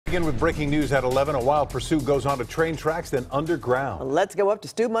Begin with breaking news at 11. A wild pursuit goes on to train tracks, then underground. Let's go up to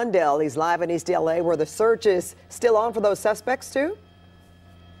Stu Mundel. He's live in East LA where the search is still on for those suspects, Stu.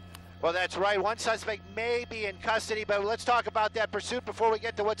 Well, that's right. One suspect may be in custody, but let's talk about that pursuit before we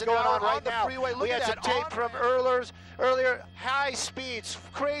get to what's going on right now. We had some tape from earlier, high speeds,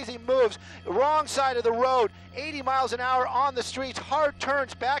 crazy moves, wrong side of the road, 80 miles an hour on the streets, hard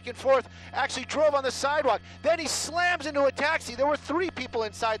turns back and forth, actually drove on the sidewalk. Then he slams into a taxi. There were 3 people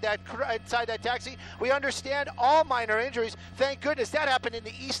inside that taxi. We understand all minor injuries. Thank goodness that happened in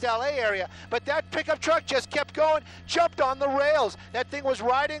the East LA area. But that pickup truck just kept going, jumped on the rails. That thing was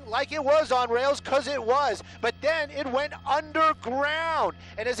riding like it was on rails, because it was, but then it went underground,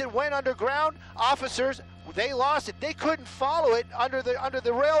 and as it went underground, officers, they lost it. They couldn't follow it under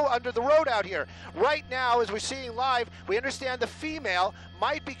the road out here. Right now, as we're seeing live, we understand the female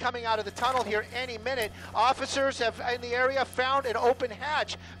might be coming out of the tunnel here any minute. Officers have in the area found an open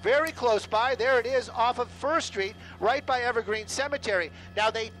hatch very close by. There it is off of First Street, right by Evergreen Cemetery. Now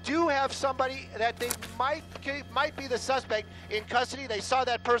they do have somebody that they might be the suspect in custody. They saw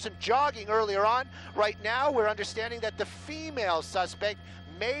that person jogging earlier on. Right now, we're understanding that the female suspect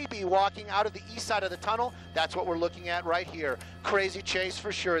may be walking out of the east side of the tunnel. That's what we're looking at right here. Crazy chase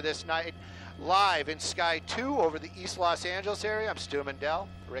for sure this night. Live in Sky 2 over the East Los Angeles area. I'm Stu Mundel,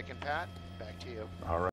 Rick and Pat. Back to you. All right.